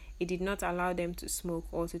themselves. He did not allow them to smoke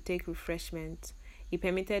or to take refreshment. He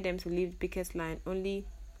permitted them to leave the picket line only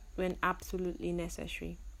when absolutely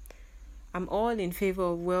necessary. I'm all in favor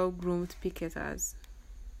of well-groomed picketers,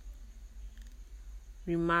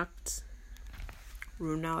 remarked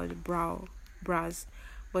Ronald Braz,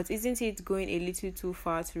 but isn't it going a little too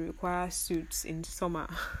far to require suits in summer?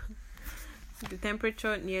 The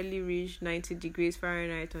temperature nearly reached 90 degrees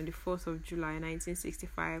Fahrenheit on the 4th of July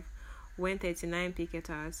 1965 when 39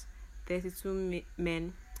 picketers, 32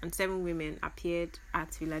 men and 7 women appeared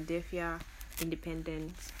at Philadelphia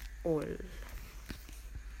Independence Hall.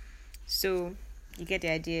 So, you get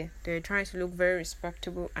the idea. They're trying to look very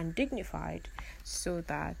respectable and dignified so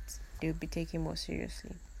that they'll be taken more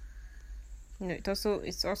seriously.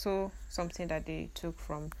 It's also something that they took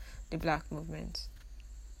from the Black movement.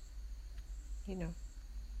 You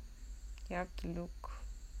have to look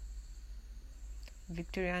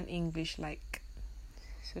Victorian English like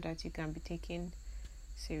so that you can be taken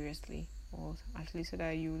seriously, or at least so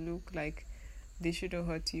that you look like they shouldn't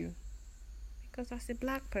hurt you. Because as a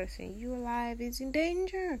Black person, your life is in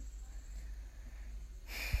danger.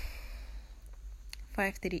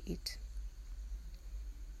 538.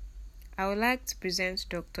 I would like to present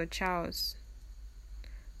Dr. Charles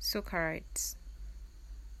Socarides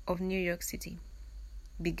of New York City,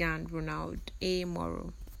 began Ronald A.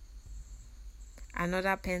 Morrow,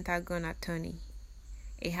 another Pentagon attorney,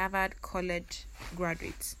 a Harvard College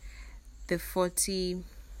graduate. The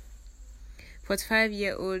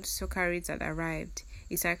 45-year-old Socarides had arrived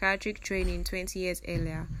in psychiatric training 20 years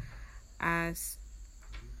earlier as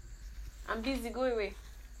an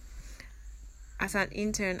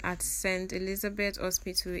intern at St. Elizabeth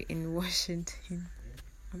Hospital in Washington.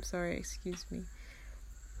 I'm sorry, excuse me.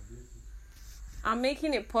 I'm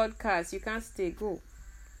making a podcast. You can't stay. Go.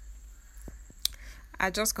 I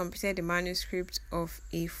just completed the manuscript of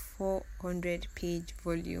a 400-page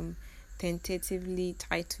volume tentatively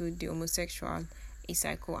titled The Homosexual, a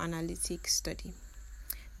Psychoanalytic Study.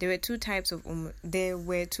 There were two types of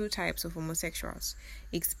homosexuals,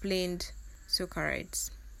 explained Socarides.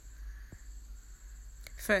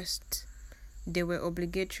 First, there were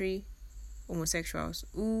obligatory homosexuals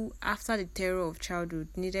who, after the terror of childhood,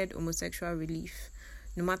 needed homosexual relief,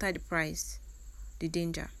 no matter the price, the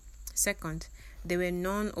danger. Second, there were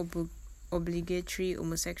non-obligatory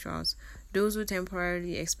homosexuals, those who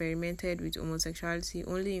temporarily experimented with homosexuality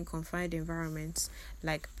only in confined environments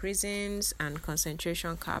like prisons and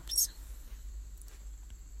concentration camps.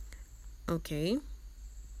 Okay.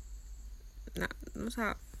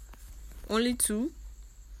 Only two?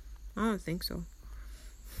 I don't think so.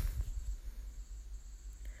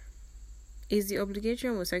 Is the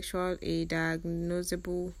obligatory homosexual a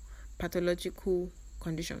diagnosable pathological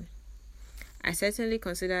condition? I certainly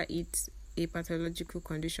consider it a pathological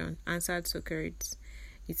condition, answered Socarides.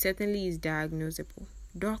 It certainly is diagnosable.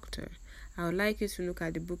 Doctor, I would like you to look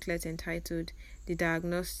at the booklet entitled The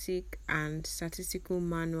Diagnostic and Statistical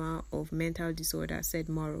Manual of Mental Disorder, said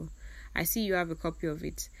Morrow. I see you have a copy of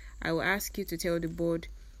it. I will ask you to tell the board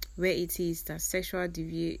where it is that sexual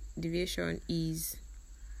deviation is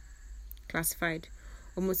classified.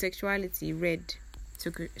 Homosexuality, read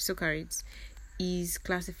Socarides, is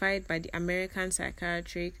classified by the American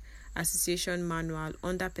Psychiatric Association Manual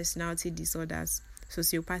under personality disorders,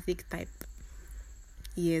 sociopathic type.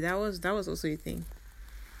 Yeah, that was also a thing.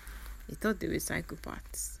 They thought they were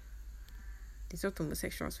psychopaths. They thought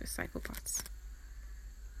homosexuals were psychopaths.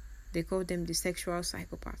 They called them the sexual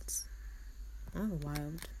psychopaths. Oh,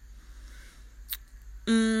 wild.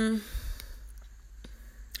 I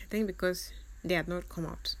think because they had not come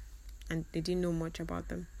out and they didn't know much about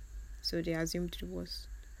them, so they assumed it was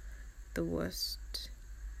the worst.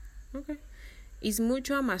 Okay. Is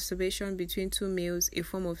mutual masturbation between two males a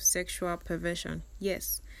form of sexual perversion?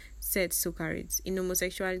 Yes, said Socarides. In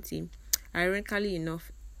homosexuality, ironically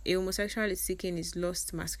enough, a homosexual is seeking his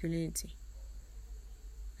lost masculinity.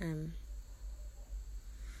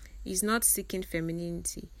 He's not seeking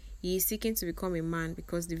femininity. He is seeking to become a man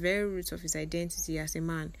because the very roots of his identity as a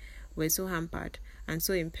man were so hampered and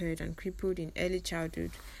so impaired and crippled in early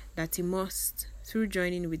childhood that he must, through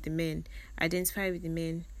joining with the men, identify with the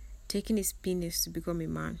men, taking his penis to become a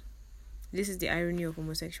man. This is the irony of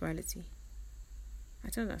homosexuality. I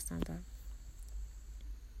don't understand that.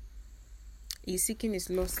 He's seeking his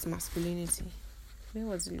lost masculinity. Where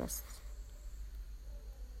was he lost?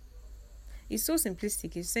 It's so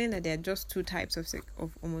simplistic. He's saying that there are just two types of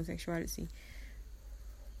homosexuality.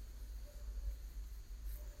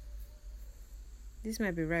 This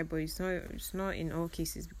might be right, but it's not in all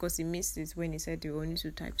cases, because he missed it when he said there were only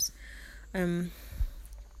two types. And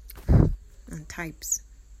types.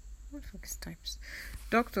 What the fuck is types?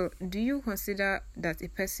 Doctor, do you consider that a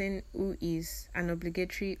person who is an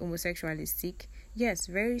obligatory homosexual is sick? Yes,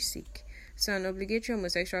 very sick. So an obligatory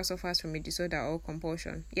homosexual suffers from a disorder or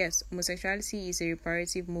compulsion. Yes, homosexuality is a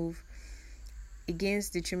reparative move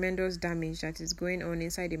against the tremendous damage that is going on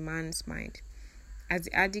inside a man's mind. As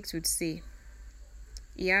the addict would say,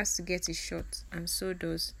 He has to get his shot, and so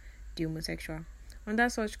does the homosexual. Under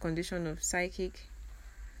such condition of psychic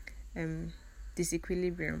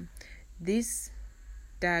disequilibrium, this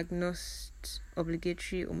diagnosed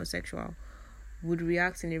obligatory homosexual would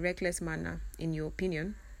react in a reckless manner, in your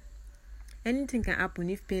opinion. Anything can happen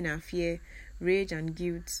if pain and fear, rage and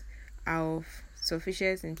guilt are of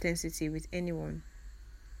sufficient intensity with anyone.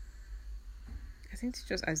 I think it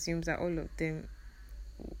just assumes that all of them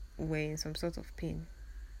were in some sort of pain.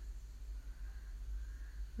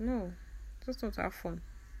 No, just want to have fun.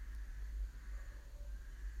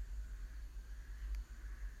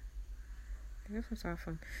 I just want to have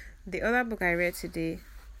fun. The other book I read today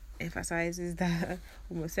emphasizes that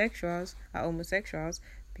homosexuals are homosexuals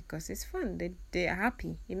because it's fun. They are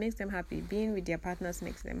happy. It makes them happy. Being with their partners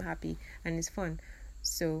makes them happy, and it's fun.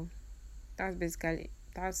 So that's it.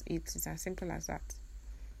 It's as simple as that.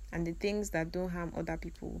 And the things that don't harm other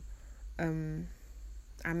people, and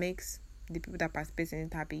makes the people that participate in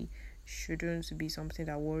it happy, shouldn't be something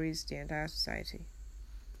that worries the entire society.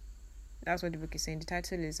 That's what the book is saying. The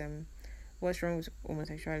title is "What's Wrong with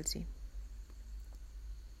Homosexuality?"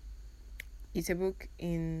 It's a book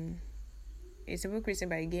written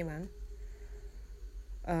by a gay man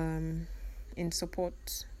in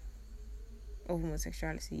support of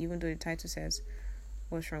homosexuality, even though the title says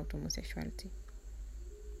 "What's Wrong with Homosexuality?"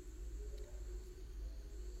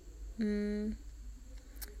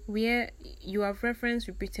 Where you have referenced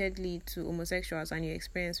repeatedly to homosexuals and your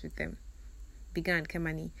experience with them, began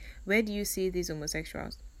Kemani. Where do you see these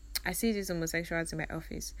homosexuals? I see these homosexuals in my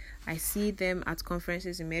office. I see them at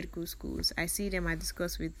conferences in medical schools. I see them. I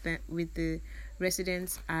discuss with the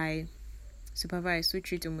residents I supervise who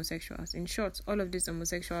treat homosexuals. In short, all of these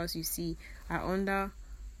homosexuals you see are under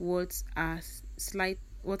what can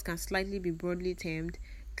slightly be broadly termed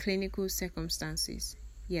clinical circumstances.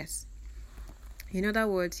 Yes. In other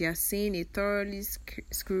words, you are seeing a thoroughly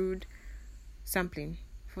screwed sampling.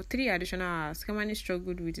 For 3 additional hours, Kamani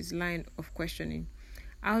struggled with his line of questioning.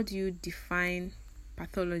 How do you define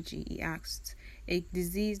pathology? He asked. A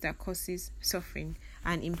disease that causes suffering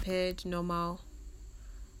and impaired normal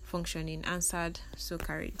functioning, answered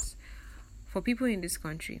Socrates. For people in this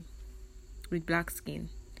country with black skin,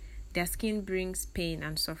 their skin brings pain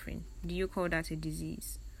and suffering. Do you call that a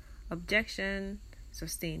disease? Objection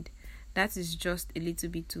sustained. That is just a little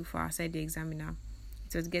bit too far, said the examiner.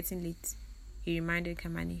 It was getting late, he reminded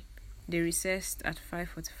Kamani. They recessed at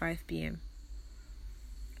 5:45 p.m.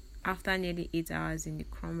 after nearly 8 hours in the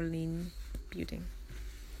crumbling building.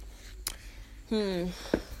 I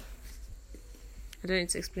don't need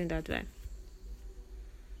to explain that, do I?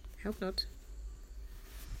 I hope not.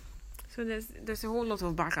 So there's a whole lot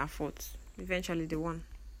of back and forth. Eventually they won.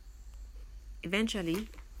 Eventually,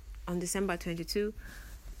 on December 22,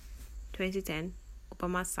 2010,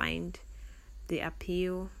 Obama signed the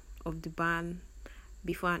appeal of the ban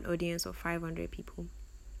before an audience of 500 people.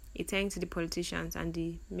 He thanked the politicians and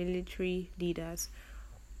the military leaders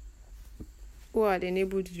who had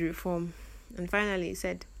enabled the reform. And finally, he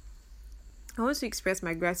said, I want to express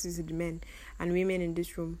my gratitude to the men and women in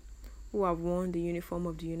this room who have worn the uniform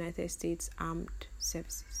of the United States Armed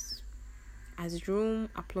Services. As the room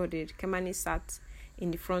applauded, Kemani sat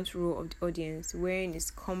in the front row of the audience wearing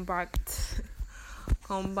his combat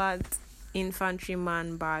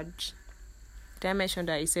infantryman badge. Did I mention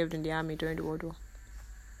that he served in the army during the World War?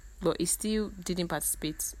 But he still didn't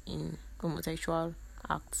participate in homosexual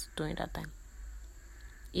acts during that time.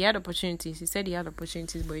 He had opportunities. He said he had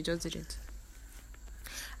opportunities, but he just didn't.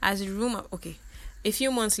 As the room... A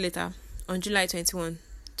few months later, on July 21,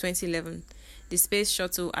 2011, the space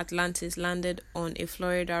shuttle Atlantis landed on a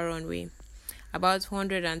Florida runway. About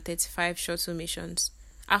 135 shuttle missions.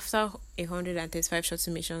 After 135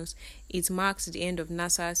 shuttle missions, it marks the end of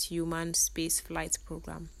NASA's human space flight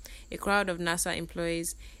program. A crowd of NASA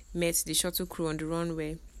employees met the shuttle crew on the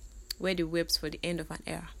runway, where they wept for the end of an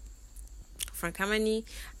era. Frank Kamani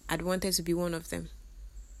had wanted to be one of them.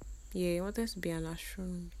 Yeah, he wanted to be an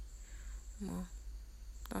astronomer. Oh,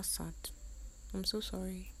 that's sad. I'm so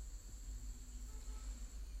sorry.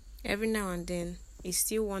 Every now and then, he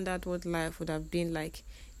still wondered what life would have been like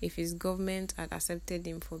if his government had accepted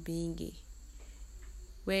him for being gay.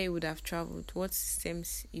 Where he would have traveled, what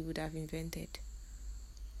systems he would have invented,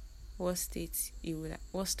 what stars he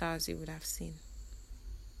would have seen.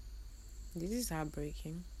 This is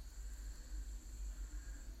heartbreaking.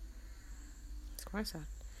 It's quite sad.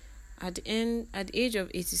 At the age of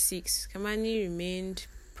 86, Kamani remained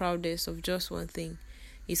proudest of just one thing: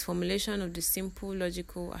 his formulation of the simple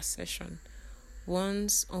logical assertion,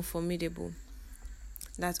 once unformidable,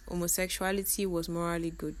 that homosexuality was morally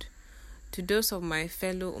good. To those of my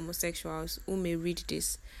fellow homosexuals who may read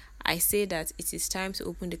this, I say that it is time to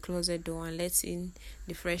open the closet door and let in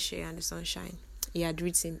the fresh air and the sunshine. He had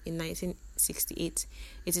written in 1968.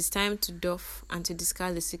 It is time to doff and to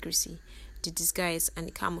discard the secrecy, the disguise, and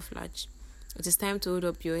the camouflage. It is time to hold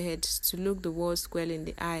up your head, to look the world squarely in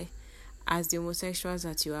the eye as the homosexuals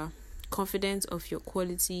that you are, confident of your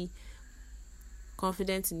quality,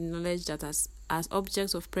 confident in the knowledge that as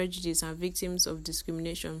objects of prejudice and victims of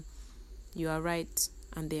discrimination, you are right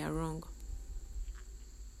and they are wrong.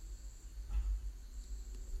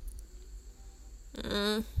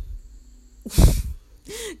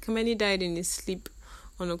 Kameni died in his sleep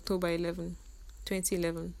on October 11,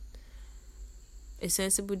 2011. A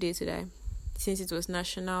sensible day to die, since it was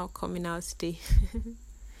National Coming Out Day.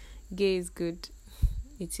 Gay is good.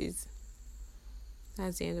 It is.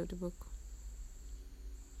 That's the end of the book.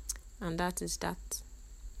 And that is that.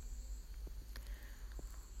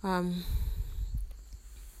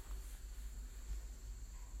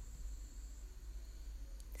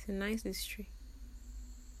 It's a nice history.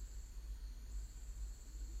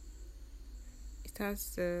 It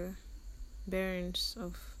has the bearings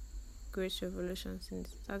of great revolutions and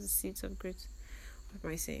it has the seeds of great. What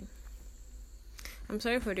am I saying? I'm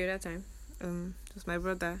sorry for the other time. It was my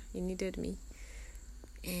brother. He needed me,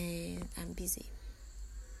 and I'm busy.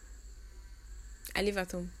 I live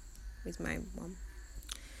at home with my mom.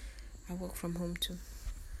 I work from home too.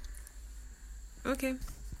 Okay.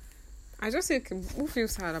 I just say, who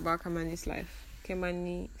feels sad about Kamani's life?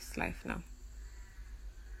 Kamani's life now.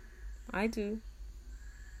 I do.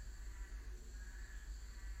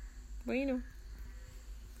 But you know,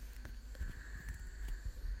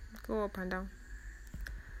 go up and down.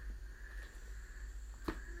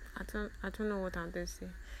 I don't know what I wanted to say.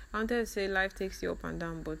 I wanted to say life takes you up and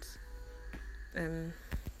down, but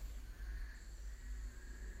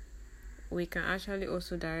we can actually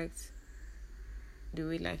also direct the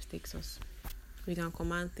way life takes us. We can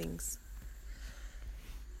command things.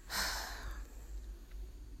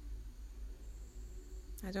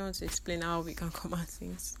 I don't want to explain how we can command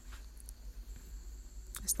things.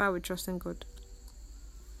 I start with trusting God.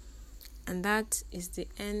 And that is the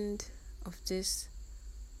end of this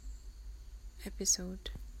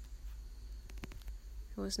episode.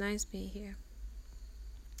 It was nice being here.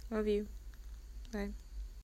 Love you. Bye.